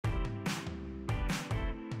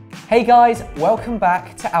Hey guys, welcome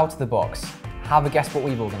back to Out of the Box. Have a guess what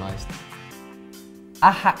we've organised? A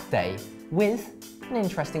hack day with an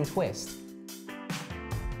interesting twist.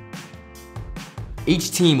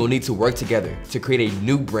 Each team will need to work together to create a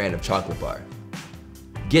new brand of chocolate bar.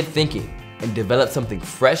 Get thinking and develop something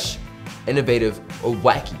fresh, innovative, or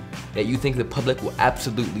wacky that you think the public will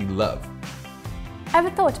absolutely love. Ever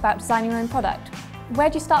thought about designing your own product? Where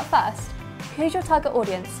do you start first? Who's your target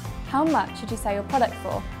audience? How much should you sell your product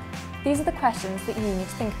for? These are the questions that you need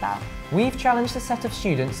to think about. We've challenged a set of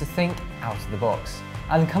students to think out of the box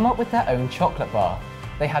and come up with their own chocolate bar.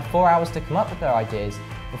 They had 4 hours to come up with their ideas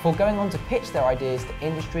before going on to pitch their ideas to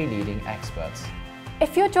industry-leading experts.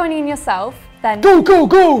 If you're joining in yourself, then Go, go,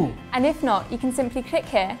 go! And if not, you can simply click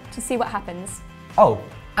here to see what happens. Oh,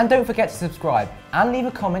 and don't forget to subscribe and leave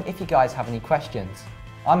a comment if you guys have any questions.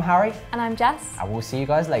 I'm Harry, And I'm Jess. and we'll see you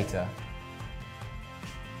guys later.